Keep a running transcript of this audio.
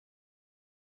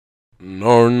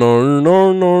No, no,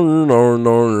 no, no, no,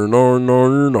 no, no,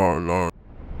 no, no, no.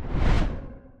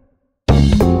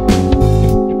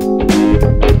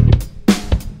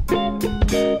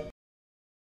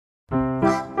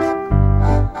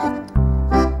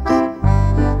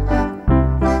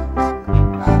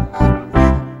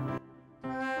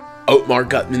 Otmar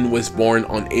Gutmann was born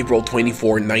on April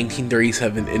 24,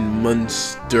 1937 in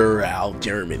Münster,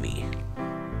 Germany.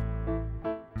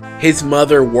 His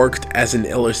mother worked as an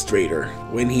illustrator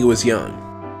when he was young,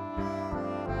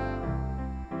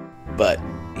 but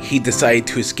he decided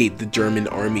to escape the German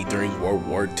army during World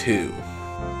War II.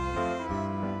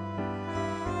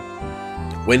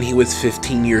 When he was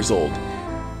 15 years old,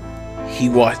 he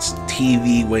watched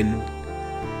TV when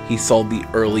he saw the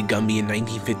early Gumby in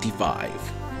 1955.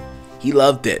 He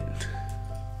loved it.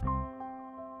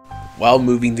 While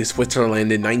moving to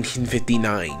Switzerland in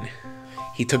 1959,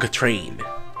 he took a train.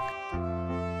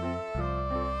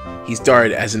 He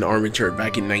started as an armature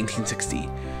back in 1960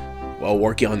 while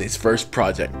working on his first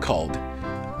project called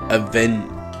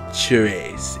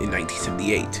Aventures in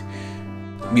 1978.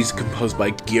 Music composed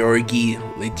by Georgi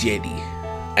Ligeti.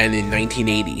 And in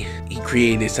 1980, he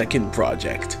created a second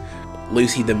project,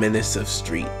 Lucy the Menace of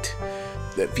Street,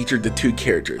 that featured the two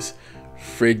characters,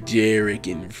 Frederick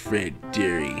and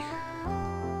Frederi.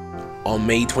 On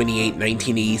May 28,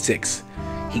 1986,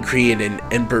 he created an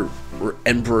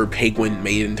emperor penguin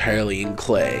made entirely in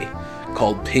clay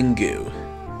called Pingu.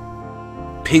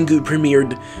 Pingu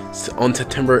premiered on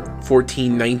September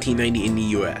 14, 1990 in the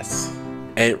US,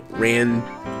 and it ran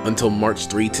until March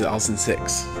 3,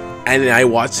 2006. And I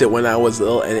watched it when I was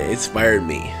little and it inspired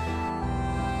me.